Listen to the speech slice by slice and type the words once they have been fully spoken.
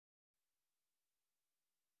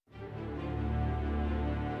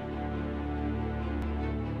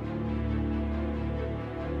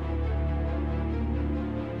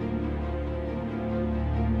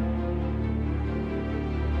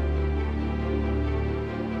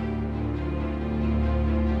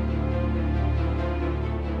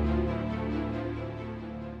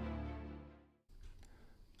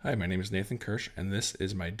Hi, my name is Nathan Kirsch, and this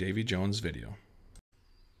is my Davy Jones video.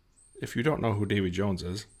 If you don't know who Davy Jones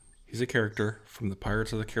is, he's a character from the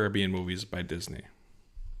Pirates of the Caribbean movies by Disney.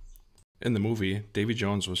 In the movie, Davy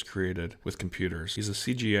Jones was created with computers. He's a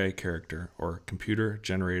CGI character, or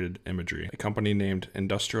computer-generated imagery. A company named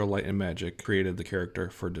Industrial Light and Magic created the character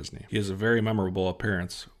for Disney. He has a very memorable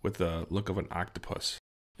appearance with the look of an octopus.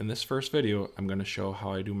 In this first video, I'm going to show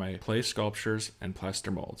how I do my clay sculptures and plaster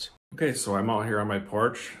molds. Okay, so I'm out here on my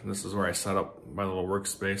porch. This is where I set up my little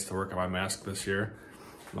workspace to work on my mask this year.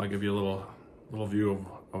 And I'll give you a little view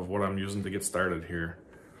of what I'm using to get started here.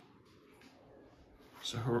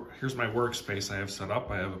 So here's my workspace I have set up.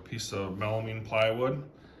 I have a piece of melamine plywood,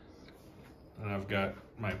 and I've got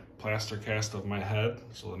my plaster cast of my head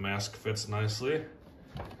so the mask fits nicely.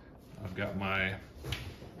 I've got my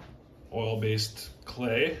oil-based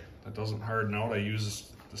clay that doesn't harden out. I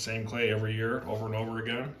use the same clay every year over and over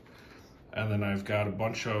again. And then I've got a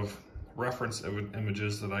bunch of reference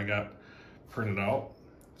images that I got printed out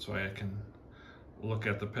so I can look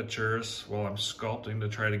at the pictures while I'm sculpting to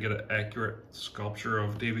try to get an accurate sculpture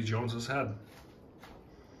of Davy Jones's head.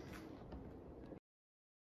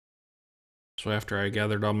 So after I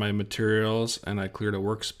gathered all my materials and I cleared a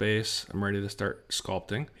workspace, I'm ready to start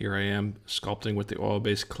sculpting. Here I am sculpting with the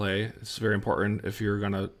oil-based clay. It's very important if you're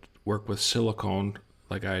gonna work with silicone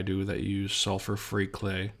like I do that you use sulfur-free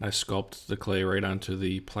clay. I sculpt the clay right onto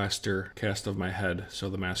the plaster cast of my head so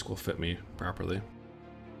the mask will fit me properly.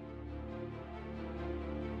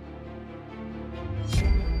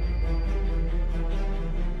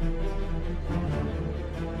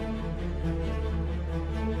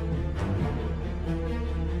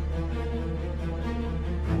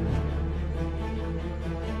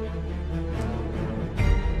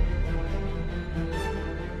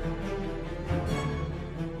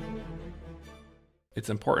 It's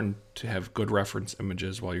important to have good reference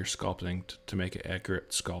images while you're sculpting to make an accurate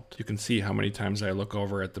sculpt. You can see how many times I look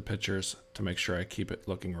over at the pictures to make sure I keep it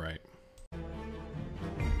looking right.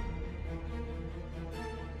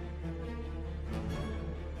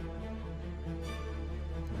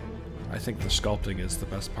 I think the sculpting is the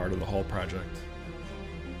best part of the whole project.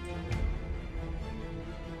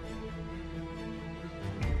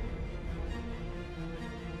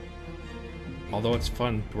 Although it's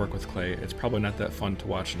fun to work with clay, it's probably not that fun to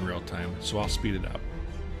watch in real time, so I'll speed it up.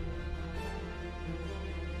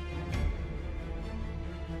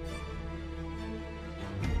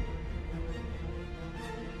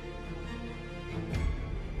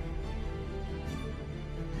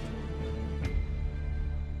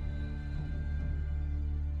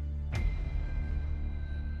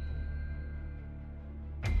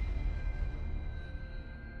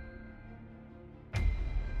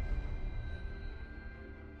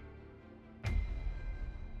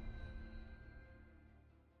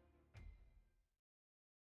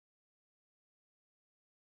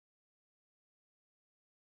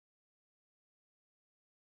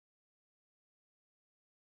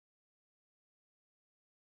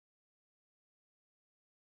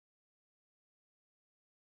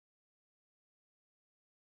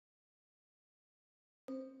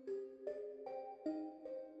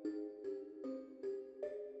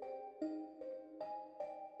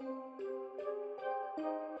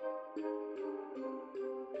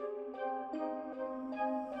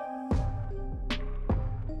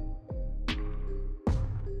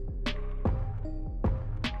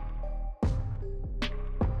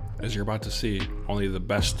 As you're about to see, only the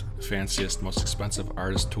best, fanciest, most expensive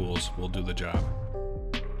artist tools will do the job.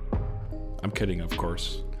 I'm kidding, of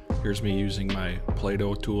course. Here's me using my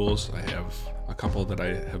Play-Doh tools. I have a couple that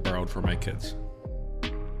I have borrowed from my kids.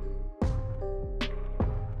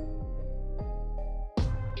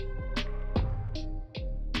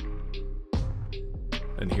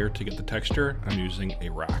 And here to get the texture, I'm using a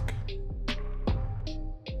rock.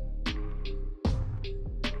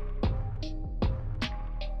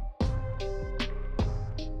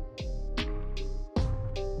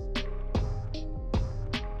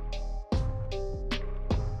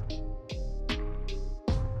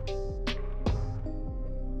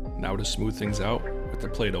 Now to smooth things out with the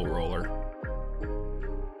Play-Doh roller.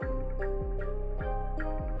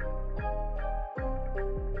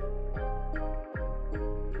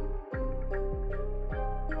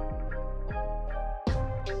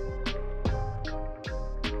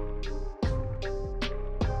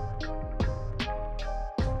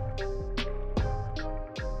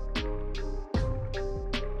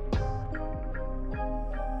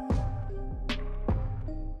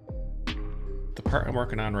 The part I'm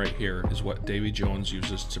working on right here is what Davy Jones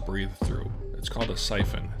uses to breathe through. It's called a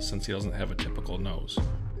siphon, since he doesn't have a typical nose.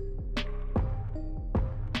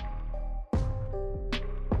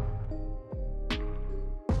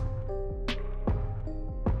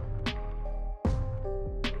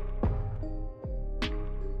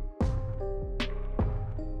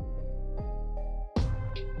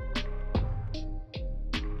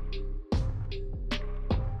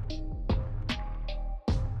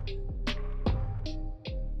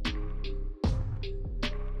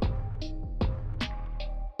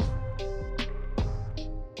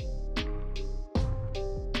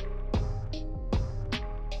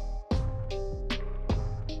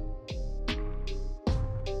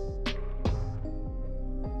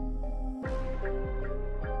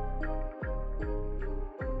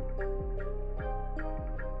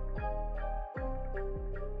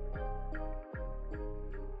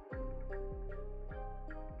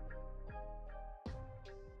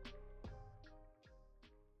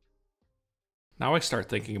 Now I start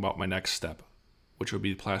thinking about my next step, which would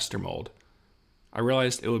be plaster mold. I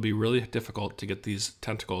realized it would be really difficult to get these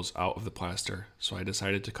tentacles out of the plaster, so I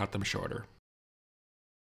decided to cut them shorter.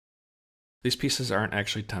 These pieces aren't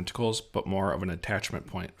actually tentacles, but more of an attachment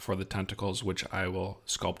point for the tentacles, which I will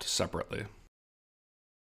sculpt separately.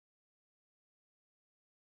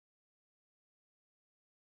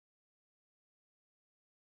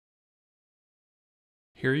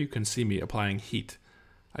 Here you can see me applying heat.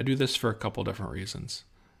 I do this for a couple different reasons.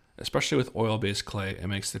 Especially with oil-based clay, it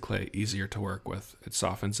makes the clay easier to work with. It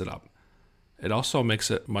softens it up. It also makes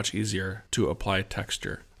it much easier to apply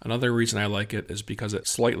texture. Another reason I like it is because it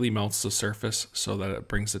slightly melts the surface so that it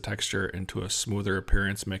brings the texture into a smoother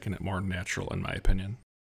appearance, making it more natural in my opinion.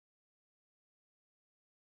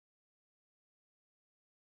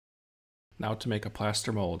 Now to make a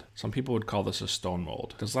plaster mold. Some people would call this a stone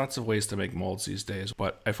mold. There's lots of ways to make molds these days,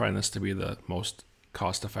 but I find this to be the most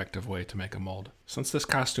cost-effective way to make a mold. Since this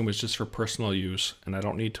costume is just for personal use and I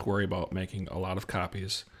don't need to worry about making a lot of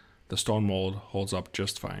copies, the stone mold holds up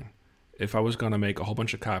just fine. If I was going to make a whole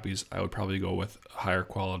bunch of copies, I would probably go with higher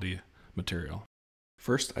quality material.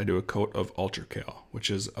 First, I do a coat of ultracale, which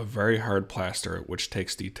is a very hard plaster which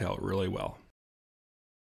takes detail really well.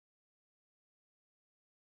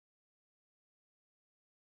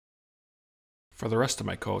 For the rest of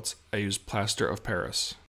my coats, I use plaster of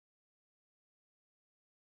Paris.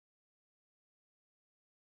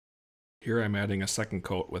 Here I'm adding a second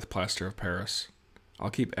coat with plaster of Paris.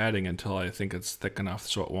 I'll keep adding until I think it's thick enough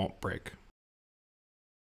so it won't break.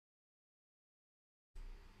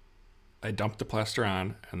 I dump the plaster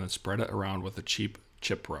on and then spread it around with a cheap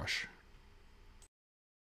chip brush.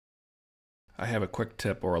 I have a quick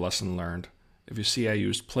tip or a lesson learned. If you see I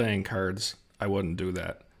used playing cards, I wouldn't do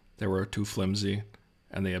that. They were too flimsy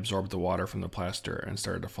and they absorbed the water from the plaster and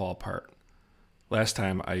started to fall apart. Last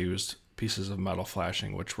time I used pieces of metal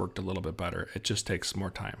flashing, which worked a little bit better. It just takes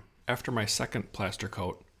more time. After my second plaster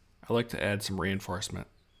coat, I like to add some reinforcement.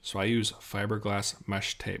 So I use fiberglass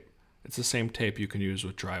mesh tape. It's the same tape you can use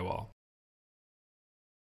with drywall.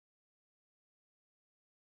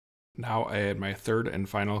 Now I add my third and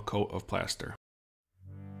final coat of plaster.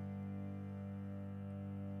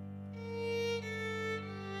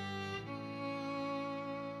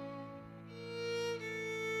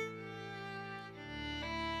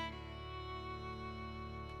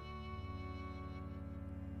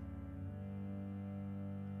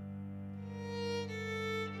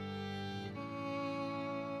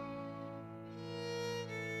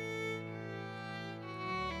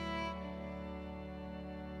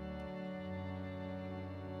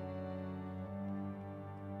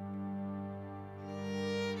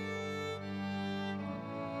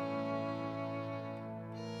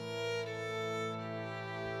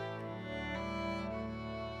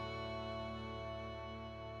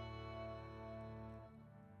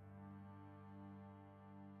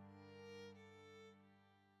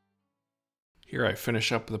 Here I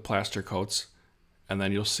finish up the plaster coats, and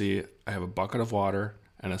then you'll see I have a bucket of water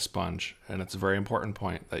and a sponge. And it's a very important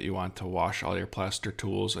point that you want to wash all your plaster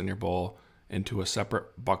tools in your bowl into a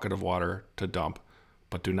separate bucket of water to dump.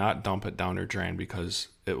 But do not dump it down your drain because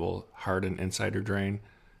it will harden inside your drain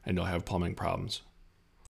and you'll have plumbing problems.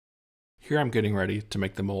 Here I'm getting ready to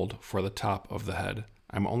make the mold for the top of the head.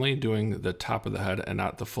 I'm only doing the top of the head and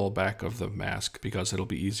not the full back of the mask because it'll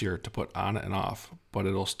be easier to put on and off, but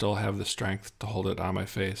it'll still have the strength to hold it on my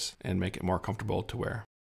face and make it more comfortable to wear.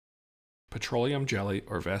 Petroleum jelly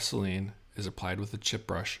or Vaseline is applied with a chip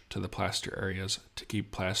brush to the plaster areas to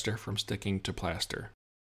keep plaster from sticking to plaster.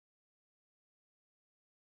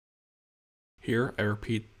 Here I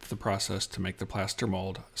repeat the process to make the plaster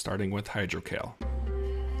mold, starting with hydrocale.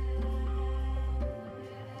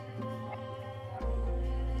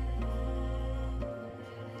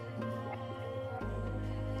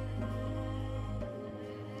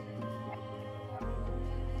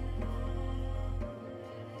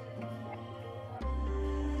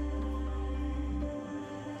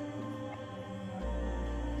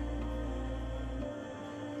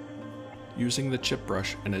 Using the chip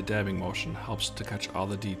brush in a dabbing motion helps to catch all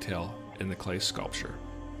the detail in the clay sculpture.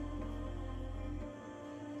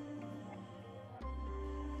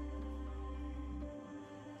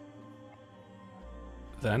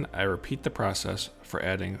 Then I repeat the process for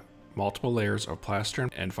adding multiple layers of plaster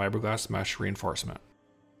and fiberglass mesh reinforcement.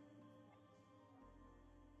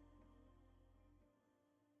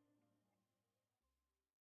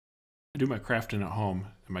 I do my crafting at home,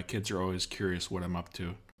 and my kids are always curious what I'm up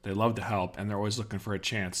to. They love to help, and they're always looking for a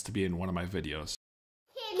chance to be in one of my videos.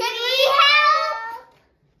 Can we help?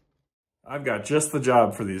 I've got just the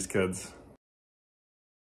job for these kids.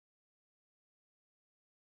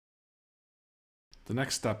 The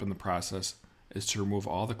next step in the process is to remove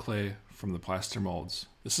all the clay from the plaster molds.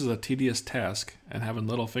 This is a tedious task, and having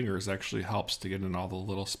little fingers actually helps to get in all the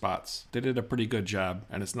little spots. They did a pretty good job,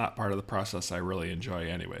 and it's not part of the process I really enjoy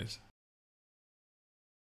anyways.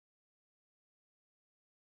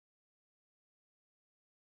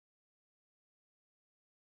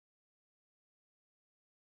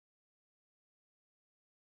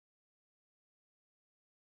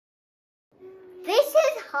 This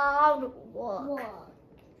is hard work.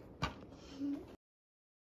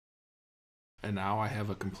 And now I have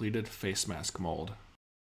a completed face mask mold.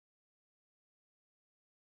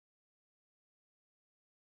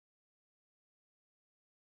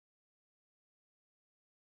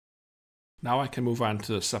 Now I can move on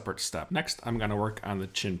to a separate step. Next, I'm going to work on the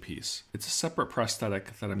chin piece. It's a separate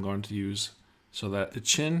prosthetic that I'm going to use so that the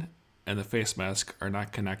chin and the face mask are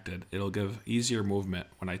not connected. It'll give easier movement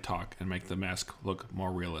when I talk and make the mask look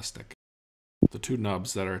more realistic. The two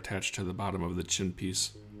nubs that are attached to the bottom of the chin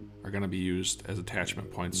piece are going to be used as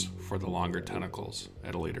attachment points for the longer tentacles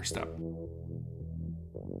at a later step.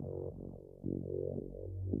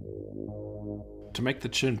 To make the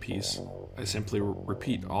chin piece, I simply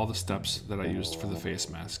repeat all the steps that I used for the face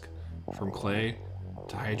mask, from clay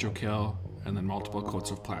to hydrokill and then multiple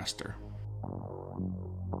coats of plaster.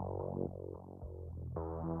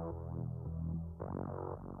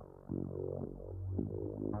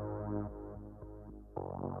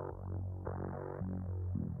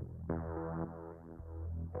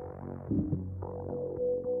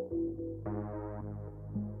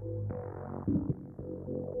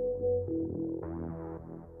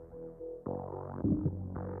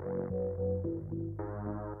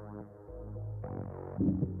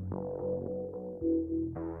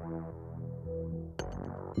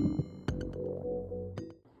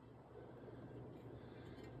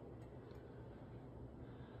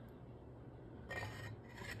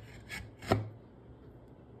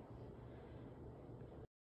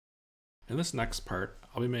 In this next part,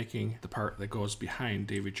 I'll be making the part that goes behind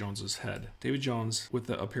Davy Jones's head. Davy Jones, with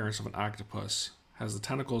the appearance of an octopus, has the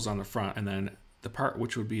tentacles on the front, and then the part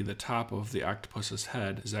which would be the top of the octopus's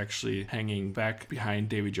head is actually hanging back behind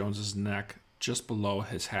Davy Jones's neck, just below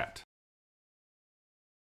his hat.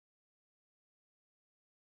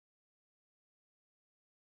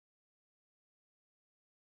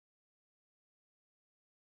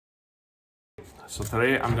 So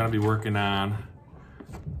today I'm going to be working on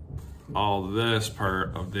all this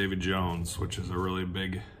part of Davy Jones, which is a really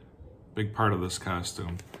big part of this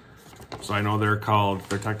costume. So I know they're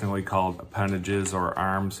technically called appendages or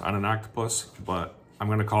arms on an octopus, but I'm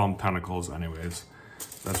going to call them tentacles anyways.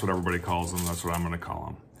 That's what everybody calls them. That's what I'm going to call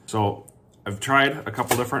them. So I've tried a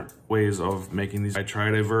couple different ways of making these. I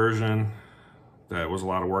tried a version that was a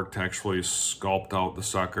lot of work to actually sculpt out the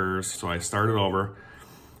suckers. So I started over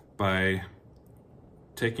by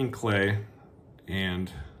taking clay,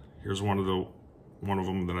 and here's one of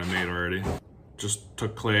them that I made already. Just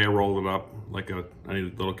took clay, I rolled it up like any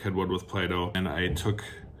little kid would with Play-Doh, and I took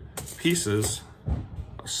pieces,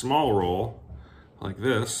 a small roll like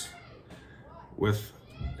this, with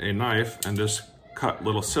a knife and just cut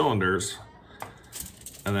little cylinders.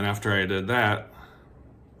 And then after I did that,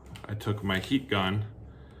 I took my heat gun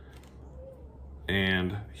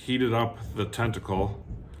and heated up the tentacle.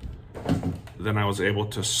 Then I was able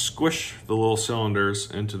to squish the little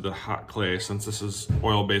cylinders into the hot clay, since this is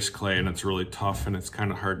oil-based clay and it's really tough and it's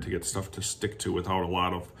kind of hard to get stuff to stick to without a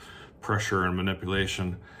lot of pressure and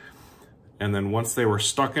manipulation. And then once they were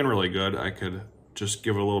stuck in really good, I could just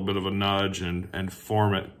give it a little bit of a nudge and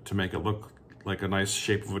form it to make it look like a nice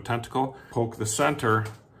shape of a tentacle. Poke the center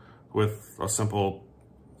with a simple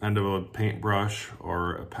end of a paintbrush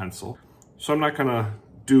or a pencil. So I'm not gonna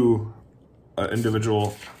do an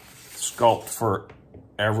individual sculpt for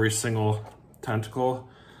every single tentacle.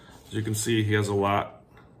 As you can see, he has a lot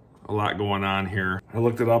going on here. I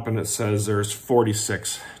looked it up and it says there's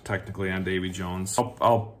 46 technically on Davy Jones.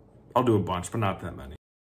 I'll do a bunch, but not that many.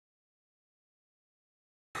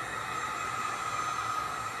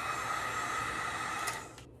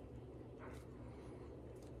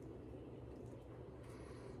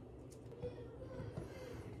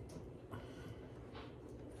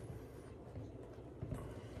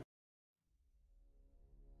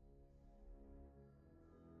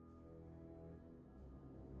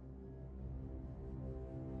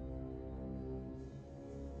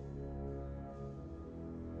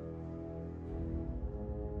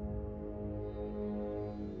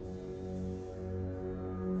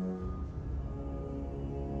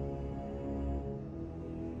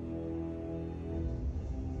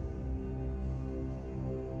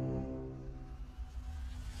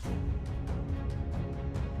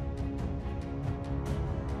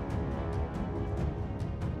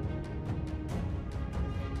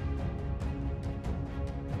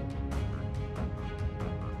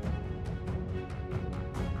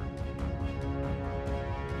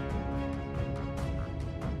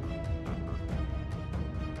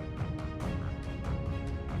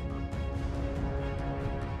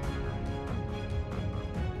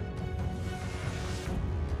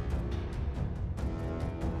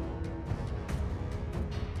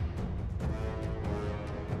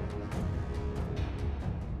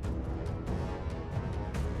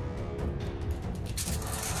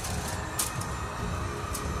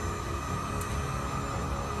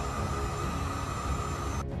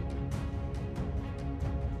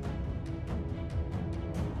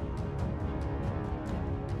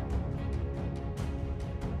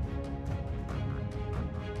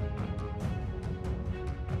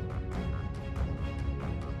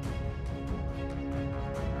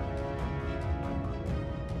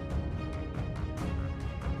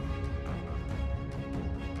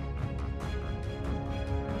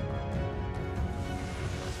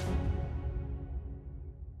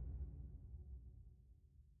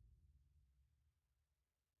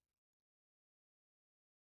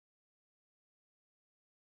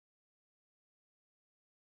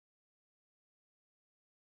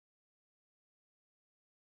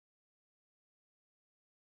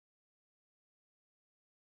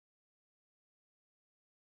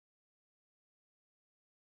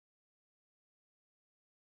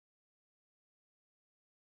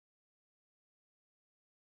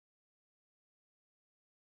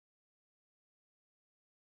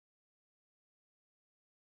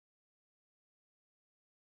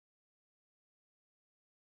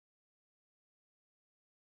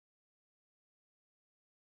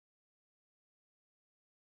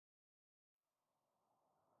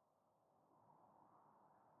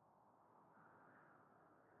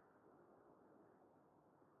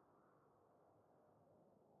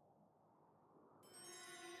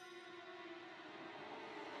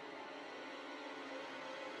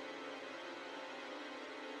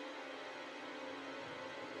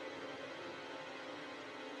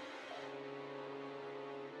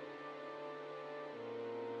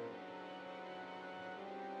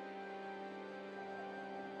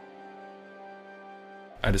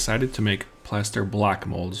 I decided to make plaster block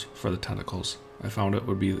molds for the tentacles. I found it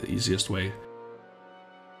would be the easiest way.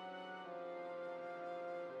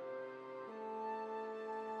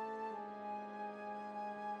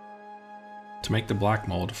 To make the block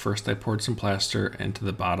mold, first I poured some plaster into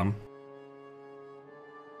the bottom.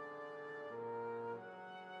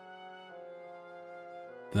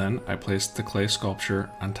 Then I placed the clay sculpture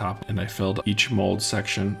on top and I filled each mold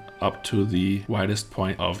section up to the widest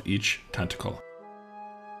point of each tentacle.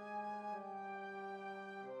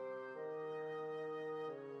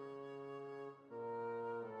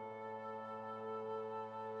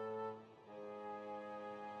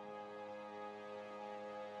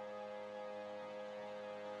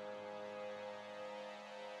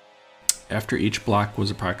 After each block was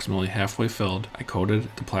approximately halfway filled, I coated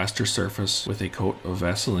the plaster surface with a coat of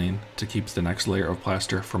Vaseline to keep the next layer of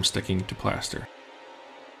plaster from sticking to plaster.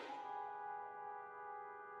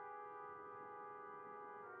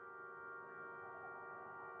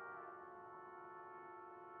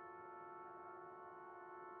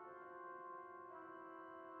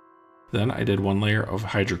 Then I did one layer of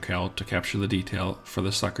hydrocal to capture the detail for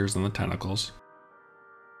the suckers and the tentacles.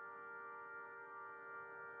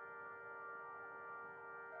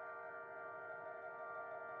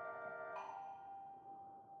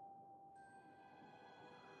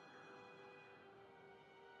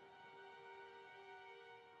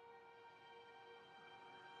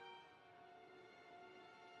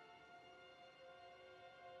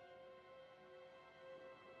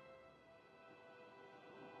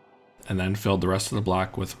 And then filled the rest of the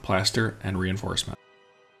block with plaster and reinforcement.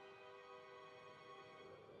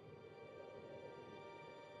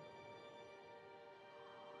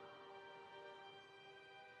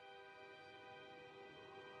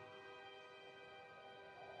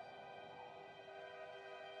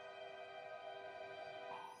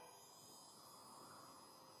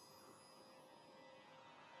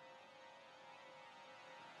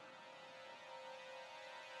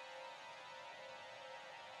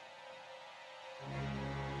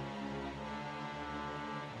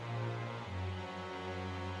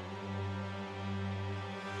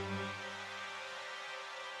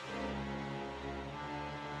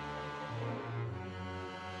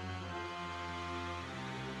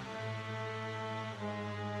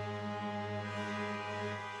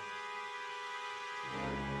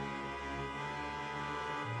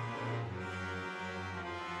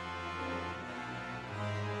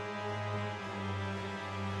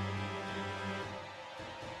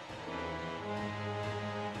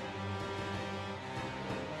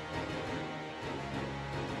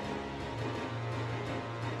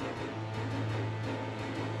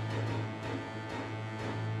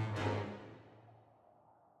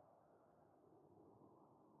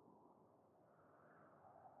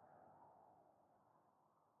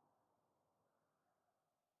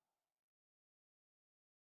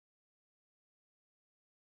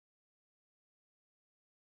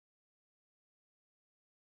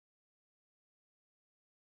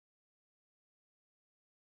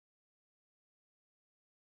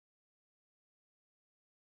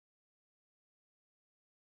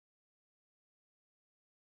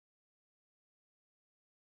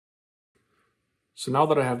 So now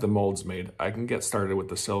that I have the molds made, I can get started with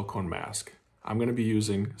the silicone mask. I'm going to be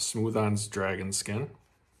using Smooth On's Dragon Skin.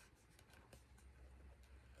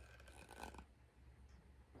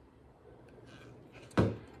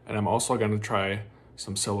 And I'm also going to try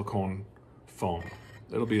some silicone foam.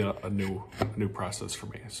 It'll be a new process for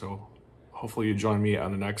me. So hopefully you join me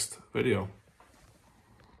on the next video.